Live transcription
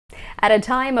At a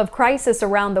time of crisis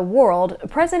around the world,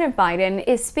 President Biden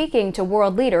is speaking to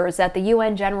world leaders at the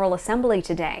UN General Assembly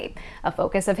today. A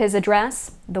focus of his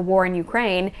address, the war in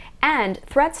Ukraine, and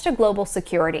threats to global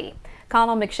security.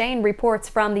 Connell McShane reports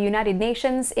from the United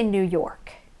Nations in New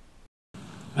York.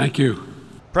 Thank you.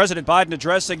 President Biden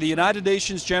addressing the United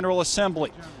Nations General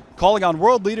Assembly, calling on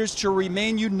world leaders to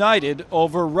remain united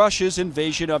over Russia's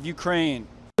invasion of Ukraine.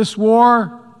 This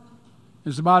war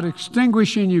is about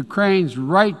extinguishing Ukraine's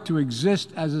right to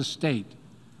exist as a state,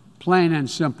 plain and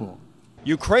simple.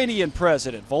 Ukrainian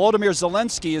President Volodymyr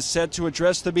Zelensky is set to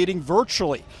address the meeting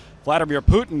virtually. Vladimir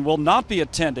Putin will not be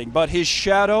attending, but his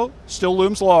shadow still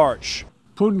looms large.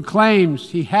 Putin claims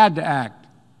he had to act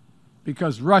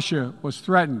because Russia was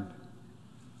threatened,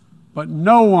 but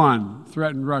no one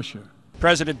threatened Russia.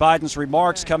 President Biden's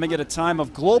remarks coming at a time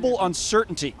of global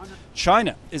uncertainty.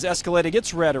 China is escalating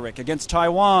its rhetoric against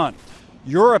Taiwan.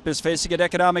 Europe is facing an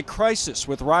economic crisis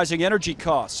with rising energy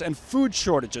costs and food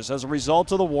shortages as a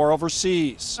result of the war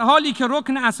overseas.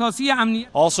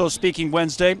 Also speaking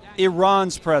Wednesday,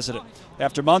 Iran's president.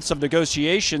 After months of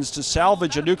negotiations to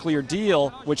salvage a nuclear deal,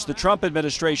 which the Trump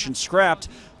administration scrapped,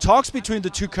 talks between the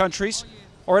two countries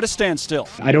are at a standstill.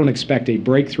 I don't expect a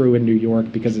breakthrough in New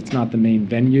York because it's not the main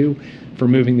venue for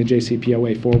moving the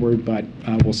JCPOA forward, but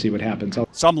we'll see what happens.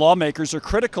 Some lawmakers are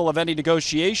critical of any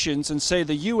negotiations and say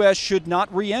the U.S. should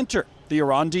not re-enter the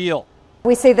Iran deal.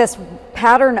 We see this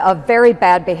pattern of very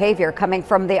bad behavior coming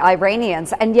from the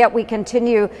Iranians, and yet we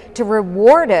continue to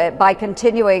reward it by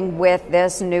continuing with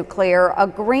this nuclear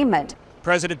agreement.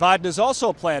 President Biden is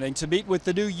also planning to meet with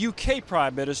the new UK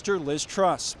Prime Minister, Liz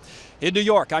Truss. In New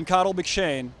York, I'm Connell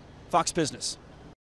McShane, Fox Business.